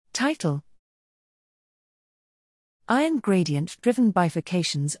Title: Ion Gradient-Driven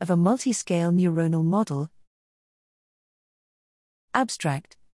Bifurcations of a Multiscale Neuronal Model.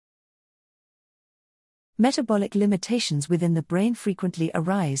 Abstract: Metabolic limitations within the brain frequently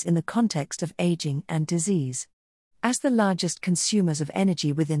arise in the context of aging and disease. As the largest consumers of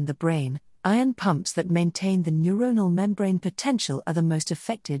energy within the brain, ion pumps that maintain the neuronal membrane potential are the most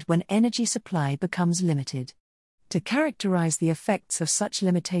affected when energy supply becomes limited. To characterize the effects of such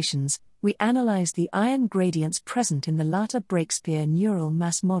limitations, we analyze the ion gradients present in the Latta-Breakspear neural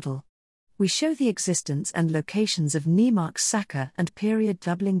mass model. We show the existence and locations of Niemark-Sacker and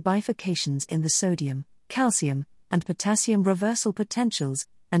period-doubling bifurcations in the sodium, calcium, and potassium reversal potentials,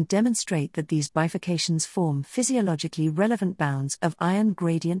 and demonstrate that these bifurcations form physiologically relevant bounds of ion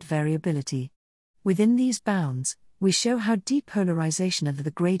gradient variability. Within these bounds, we show how depolarization of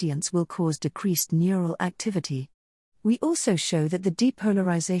the gradients will cause decreased neural activity. We also show that the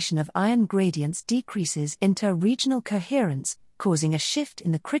depolarization of ion gradients decreases inter-regional coherence, causing a shift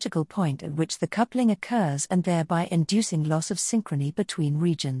in the critical point at which the coupling occurs and thereby inducing loss of synchrony between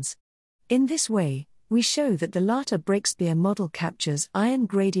regions. In this way, we show that the Latta-Breakspear model captures ion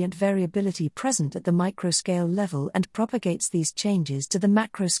gradient variability present at the microscale level and propagates these changes to the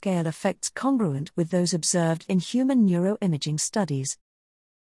macroscale effects congruent with those observed in human neuroimaging studies.